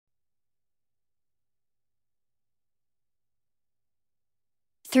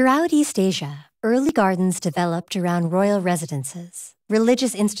Throughout East Asia, early gardens developed around royal residences,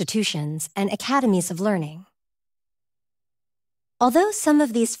 religious institutions, and academies of learning. Although some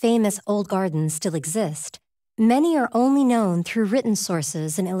of these famous old gardens still exist, many are only known through written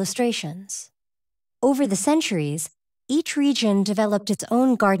sources and illustrations. Over the centuries, each region developed its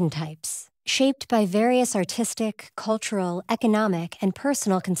own garden types, shaped by various artistic, cultural, economic, and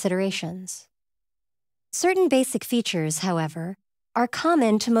personal considerations. Certain basic features, however, are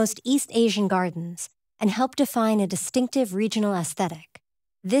common to most East Asian gardens and help define a distinctive regional aesthetic.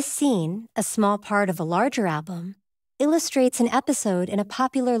 This scene, a small part of a larger album, illustrates an episode in a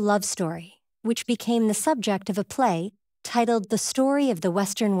popular love story, which became the subject of a play titled The Story of the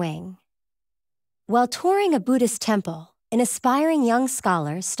Western Wing. While touring a Buddhist temple, an aspiring young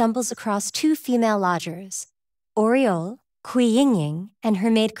scholar stumbles across two female lodgers, Oriole, Kui Yingying, and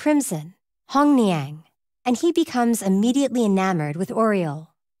her maid Crimson, Hong Niang, and he becomes immediately enamored with Oriole.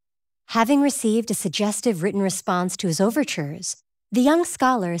 Having received a suggestive written response to his overtures, the young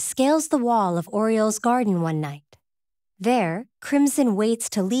scholar scales the wall of Oriole's garden one night. There, Crimson waits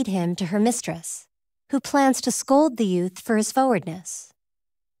to lead him to her mistress, who plans to scold the youth for his forwardness.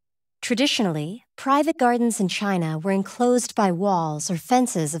 Traditionally, private gardens in China were enclosed by walls or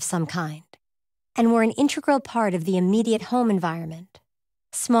fences of some kind, and were an integral part of the immediate home environment.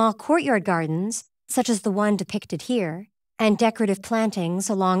 Small courtyard gardens, such as the one depicted here, and decorative plantings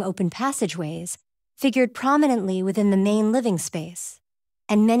along open passageways, figured prominently within the main living space,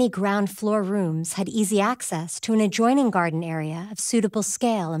 and many ground floor rooms had easy access to an adjoining garden area of suitable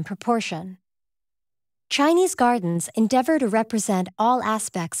scale and proportion. Chinese gardens endeavor to represent all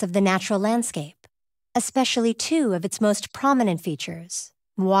aspects of the natural landscape, especially two of its most prominent features,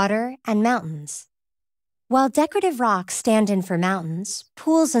 water and mountains. While decorative rocks stand in for mountains,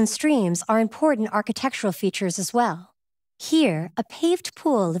 pools and streams are important architectural features as well. Here, a paved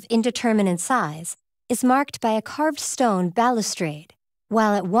pool of indeterminate size is marked by a carved stone balustrade,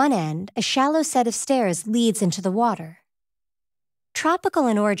 while at one end, a shallow set of stairs leads into the water. Tropical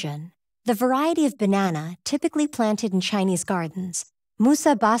in origin, the variety of banana typically planted in Chinese gardens,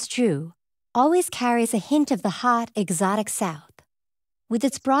 Musa Basju, always carries a hint of the hot, exotic south. With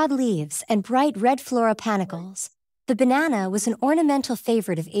its broad leaves and bright red floral panicles, the banana was an ornamental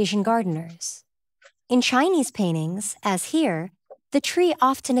favorite of Asian gardeners. In Chinese paintings, as here, the tree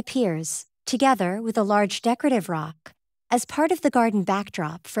often appears, together with a large decorative rock, as part of the garden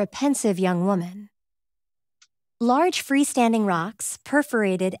backdrop for a pensive young woman. Large freestanding rocks,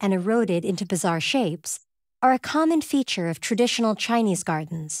 perforated and eroded into bizarre shapes, are a common feature of traditional Chinese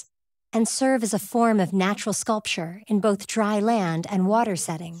gardens, and serve as a form of natural sculpture in both dry land and water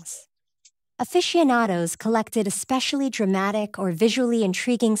settings. Aficionados collected especially dramatic or visually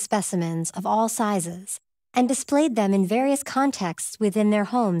intriguing specimens of all sizes and displayed them in various contexts within their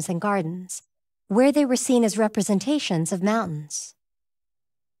homes and gardens, where they were seen as representations of mountains.